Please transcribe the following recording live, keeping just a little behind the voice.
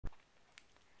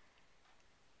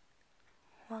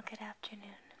Well, good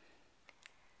afternoon.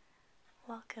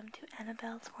 Welcome to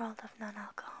Annabelle's World of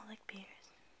Non-Alcoholic Beers.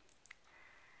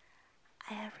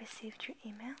 I have received your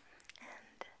email,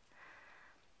 and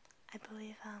I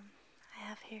believe I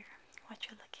have here what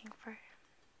you're looking for.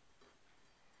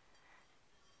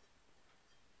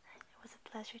 It was a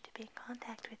pleasure to be in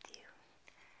contact with you.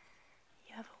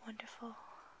 You have a wonderful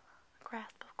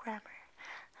grasp of grammar.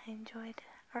 I enjoyed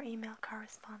our email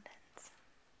correspondence.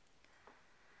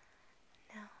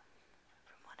 Now,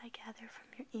 from what I gather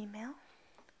from your email,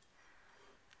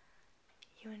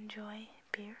 you enjoy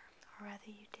beer, or rather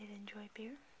you did enjoy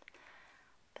beer,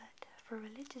 but for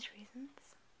religious reasons,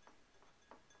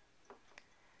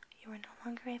 you are no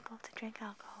longer able to drink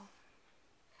alcohol.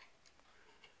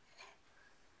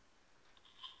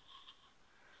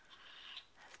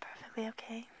 That's perfectly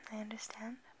okay, I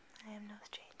understand. I am no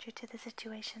stranger to the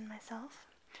situation myself.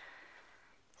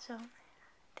 So,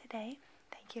 today,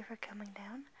 thank you for coming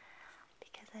down,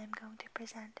 because I am going to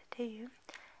present to you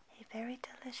a very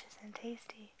delicious and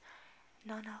tasty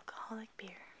non-alcoholic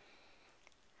beer.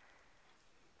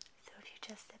 So if you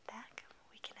just sit back,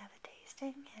 we can have a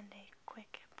tasting and a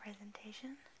quick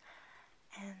presentation,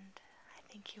 and I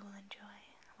think you will enjoy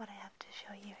what I have to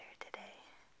show you here today.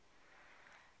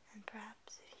 And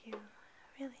perhaps if you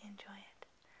really enjoy it,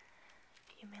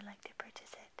 you may like to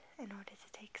purchase it in order to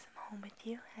take some home with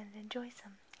you and enjoy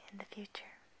some in the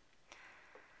future.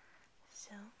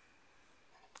 So,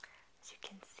 as you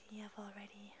can see, I've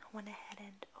already went ahead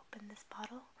and opened this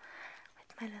bottle with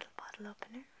my little bottle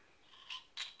opener.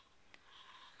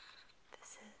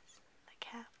 This is the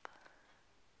cap.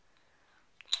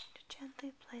 To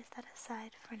gently place that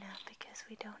aside for now because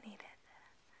we don't need it.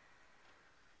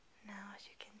 Now, as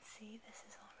you can see, this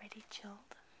is already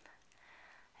chilled.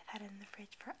 I've had it in the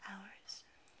fridge for hours.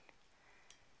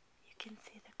 You can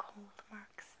see the cold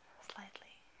marks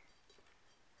slightly.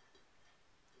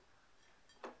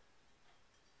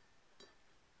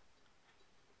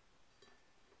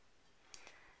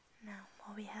 Now,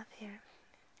 what we have here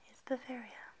is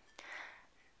Bavaria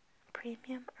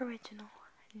Premium Original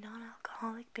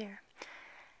Non-Alcoholic Beer,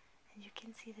 and you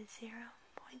can see the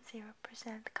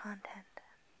 0.0% content.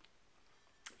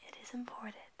 It is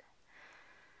imported.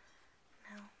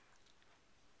 Now,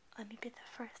 let me be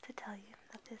the first to tell you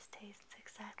that this tastes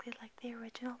exactly like the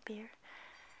original beer,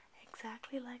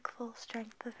 exactly like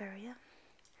full-strength Bavaria,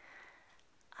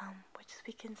 which as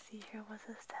we can see here was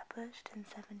established in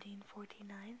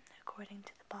 1749 according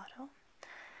to the bottle.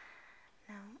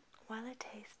 Now, while it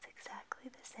tastes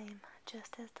exactly the same,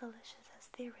 just as delicious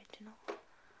as the original,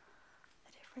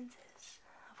 the difference is,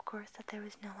 of course, that there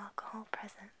is no alcohol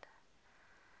present.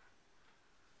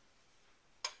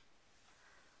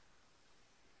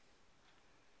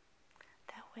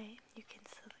 That way, you can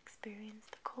still experience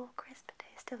the cool, crisp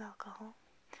taste of alcohol.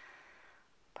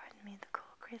 The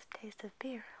cool, crisp taste of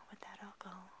beer without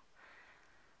alcohol.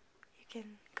 You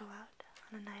can go out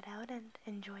on a night out and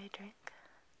enjoy a drink,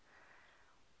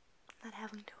 not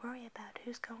having to worry about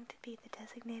who's going to be the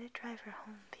designated driver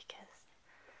home, because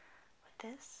with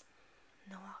this,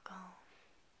 no alcohol.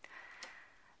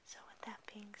 So with that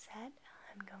being said,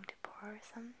 I'm going to pour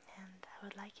some, and I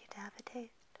would like you to have a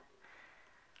taste.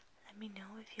 Let me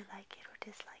know if you like it or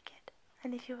dislike it,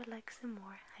 and if you would like some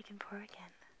more, I can pour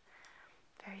again.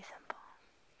 Very simple.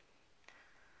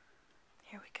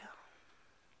 Here we go.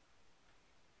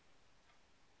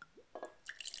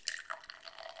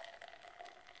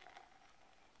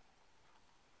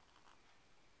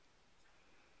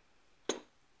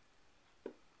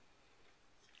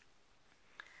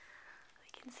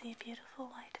 We can see a beautiful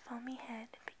white foamy head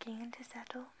beginning to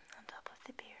settle on top of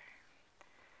the beer.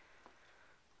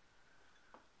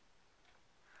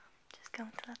 Just going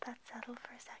to let that settle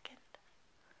for a second.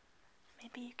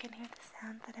 Maybe you can hear the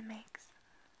sound that it makes.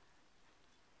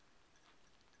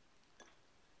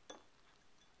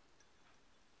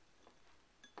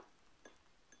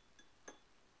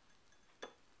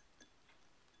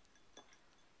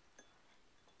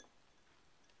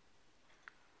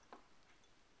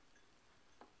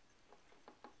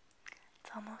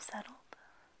 It's almost settled.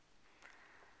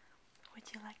 Would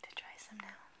you like to try some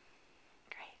now?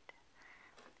 Great.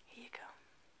 Here you go.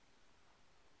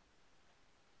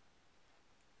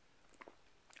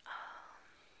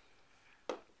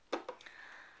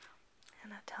 And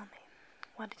now tell me,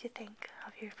 what did you think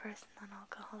of your first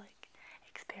non-alcoholic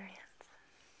experience?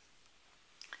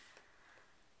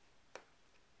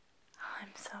 Oh,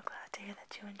 I'm so glad to hear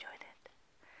that you enjoyed it.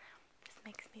 This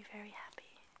makes me very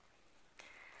happy.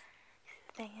 See,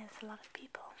 the thing is, a lot of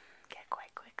people get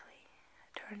quite quickly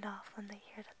turned off when they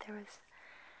hear that there was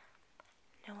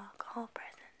no alcohol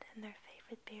present in their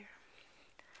favorite beer.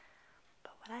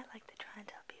 what I like to try and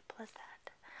tell people is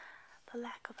that the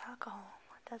lack of alcohol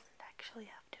doesn't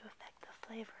actually have to affect the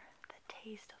flavor, the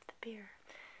taste of the beer,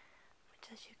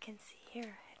 which as you can see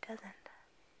here, it doesn't.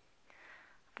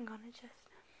 I'm going to just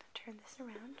turn this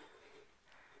around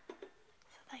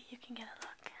so that you can get a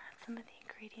look at some of the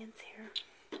ingredients here,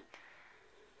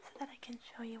 so that I can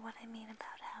show you what I mean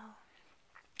about how,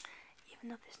 even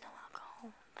though there's no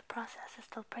alcohol, the process is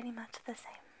still pretty much the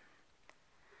same.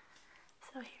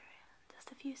 So here,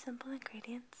 just a few simple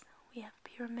ingredients. We have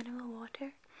pure mineral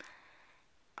water,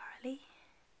 barley,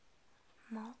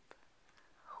 malt,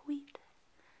 wheat,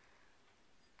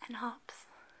 and hops.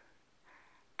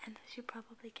 And as you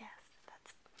probably guessed,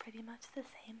 that's pretty much the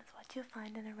same as what you'll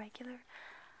find in a regular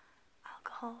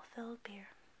alcohol-filled beer.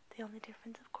 The only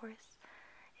difference, of course,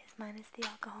 is minus the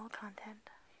alcohol content.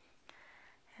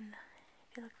 And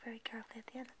if you look very carefully at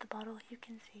the end of the bottle, you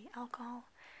can see alcohol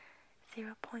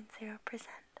 0.0%.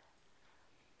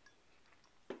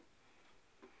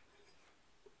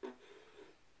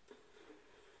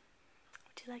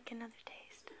 Would you like another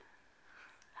taste?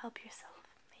 Help yourself.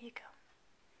 There you go.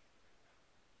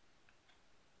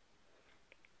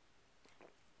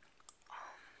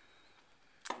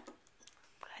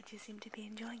 Glad you seem to be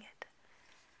enjoying it.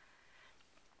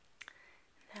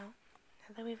 Now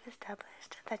that we've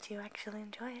established that you actually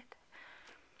enjoy it,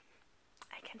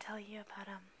 I can tell you about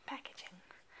packaging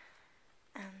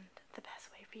and the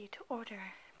best way for you to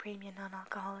order premium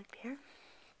non-alcoholic beer.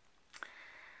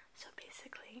 So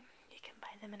basically, you can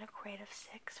buy them in a crate of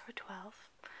 6 or 12,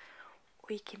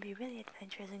 or you can be really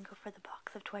adventurous and go for the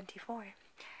box of 24.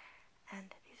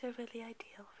 And these are really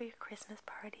ideal for your Christmas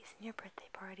parties and your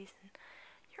birthday parties and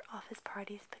your office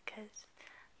parties, because,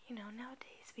 you know,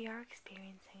 nowadays we are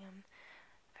experiencing a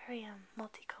very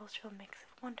multicultural mix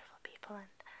of wonderful people,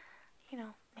 and, you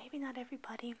know, maybe not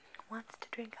everybody wants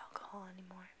to drink alcohol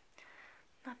anymore.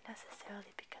 Not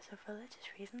necessarily because of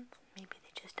religious reasons. Maybe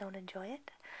they just don't enjoy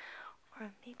it,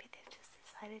 or maybe they've just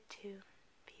decided to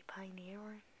be pioneer,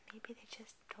 or maybe they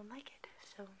just don't like it.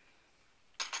 So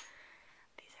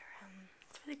these are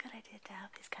it's a really good idea to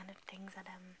have these kind of things at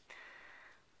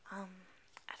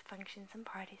functions and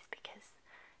parties, because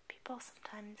people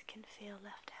sometimes can feel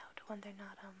left out when they're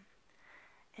not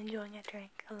enjoying a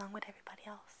drink along with everybody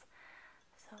else.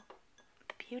 So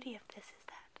the beauty of this is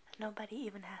that nobody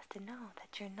even has to know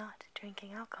that you're not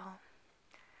drinking alcohol.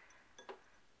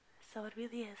 So it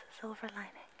really is a silver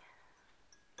lining.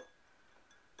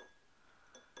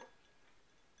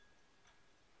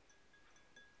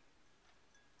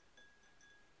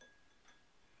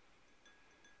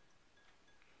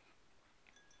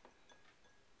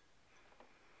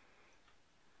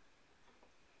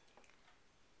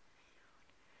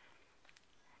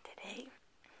 Today,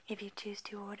 if you choose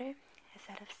to order a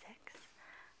set of 6,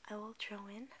 I will throw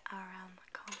in our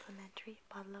complimentary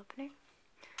bottle opener.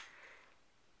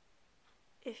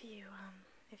 If you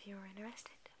are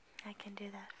interested, I can do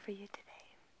that for you today.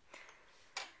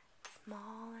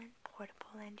 Small and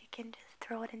portable, and you can just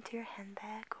throw it into your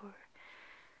handbag or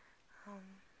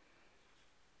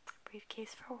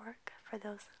briefcase for work for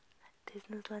those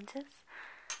business lunches.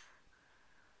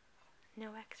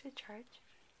 No extra charge.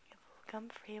 It will come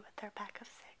free with our pack of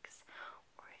 6,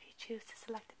 or if you choose to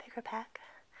select a bigger pack,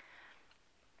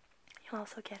 you'll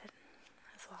also get it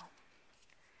as well.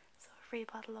 So a free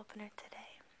bottle opener today.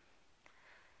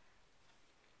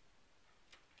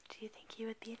 Do you think you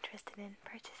would be interested in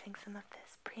purchasing some of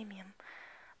this premium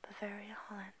Bavaria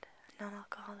Holland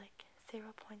non-alcoholic 0.0%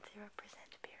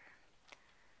 beer?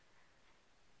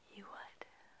 You would.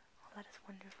 Well, that is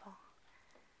wonderful.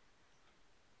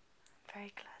 I'm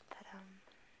very glad that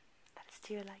that it's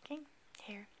to your liking.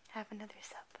 Here, have another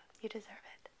sip. You deserve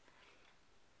it.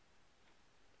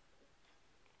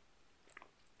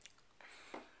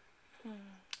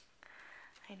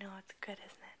 I know it's good,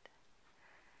 isn't it?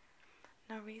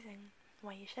 No reason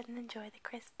why you shouldn't enjoy the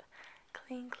crisp,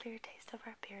 clean, clear taste of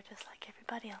our beer just like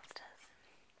everybody else does.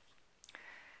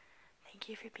 Thank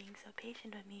you for being so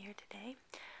patient with me here today,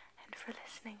 and for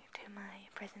listening to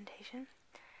my presentation.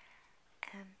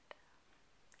 And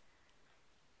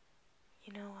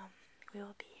you know, we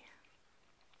will be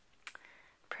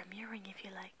premiering, if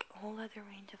you like, a whole other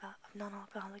range of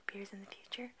non-alcoholic beers in the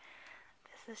future.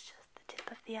 This is just the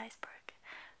tip of the iceberg.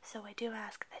 So I do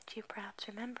ask that you perhaps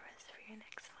remember us for your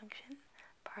next function,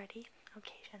 party,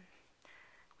 occasion.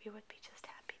 We would be just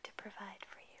happy to provide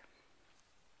for you.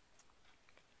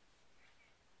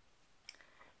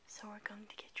 So we're going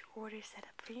to get your order set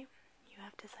up for you. You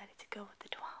have decided to go with the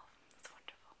 12. That's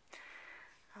wonderful.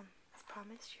 As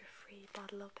promised, your free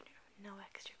bottle opener, no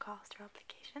extra cost or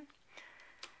obligation.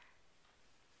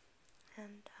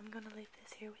 and I'm gonna leave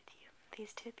this here with you.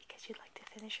 These two because you'd like to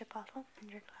finish your bottle and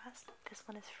your glass. This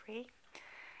one is free.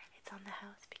 It's on the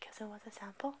house because it was a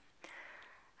sample.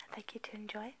 I'd like you to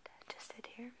enjoy it. Just sit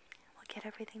here and we'll get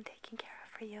everything taken care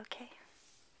of for you, okay?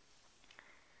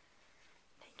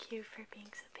 Thank you for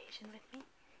being so patient with me.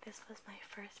 This was my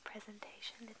first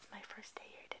presentation. It's my first day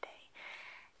here today,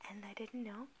 and I didn't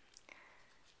know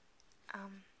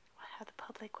how the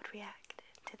public would react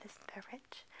to this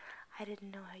beverage. I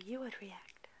didn't know how you would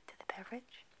react to the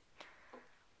beverage,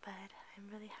 but I'm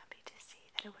really happy to see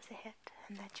that it was a hit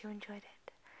and that you enjoyed it.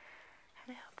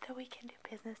 And I hope that we can do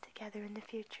business together in the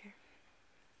future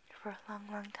for a long,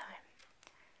 long time.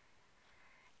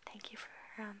 Thank you for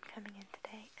coming in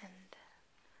today, and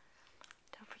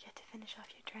don't forget to finish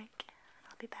off your drink.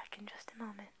 I'll be back in just a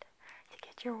moment to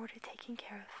get your order taken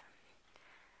care of.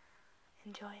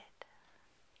 Enjoy it.